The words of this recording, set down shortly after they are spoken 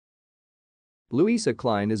Louisa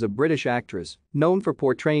Clein is a British actress known for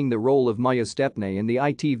portraying the role of Maya Stepney in the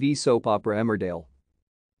ITV soap opera Emmerdale.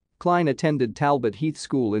 Clein attended Talbot Heath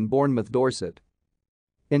School in Bournemouth, Dorset.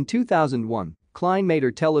 In 2001, Clein made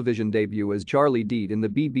her television debut as Charlie Deed in the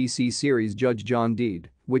BBC series Judge John Deed,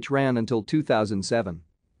 which ran until 2007.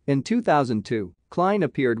 In 2002, Clein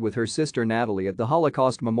appeared with her sister Natalie at the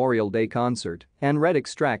Holocaust Memorial Day concert and read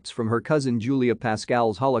extracts from her cousin Julia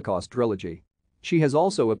Pascal's Holocaust trilogy. She has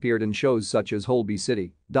also appeared in shows such as Holby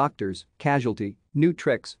City, Doctors, Casualty, New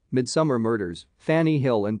Tricks, Midsummer Murders, Fanny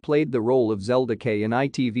Hill and played the role of Zelda Kay in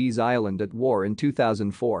ITV's Island at War in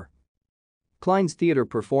 2004. Clein's theatre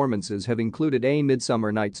performances have included A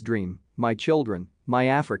Midsummer Night's Dream, My Children, My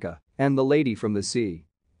Africa, and The Lady from the Sea.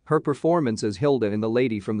 Her performance as Hilda in The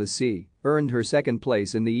Lady from the Sea earned her second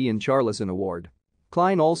place in the Ian Charleson Award.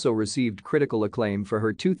 Clein also received critical acclaim for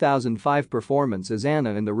her 2005 performance as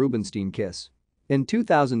Anna in The Rubinstein Kiss. In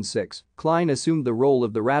 2006, Clein assumed the role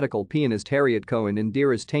of the radical pianist Harriet Cohen in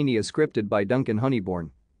Dearest Tania, scripted by Duncan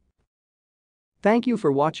Honeybourne. Thank you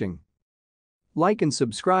for watching. Like and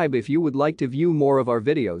subscribe if you would like to view more of our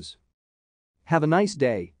videos. Have a nice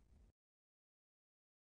day.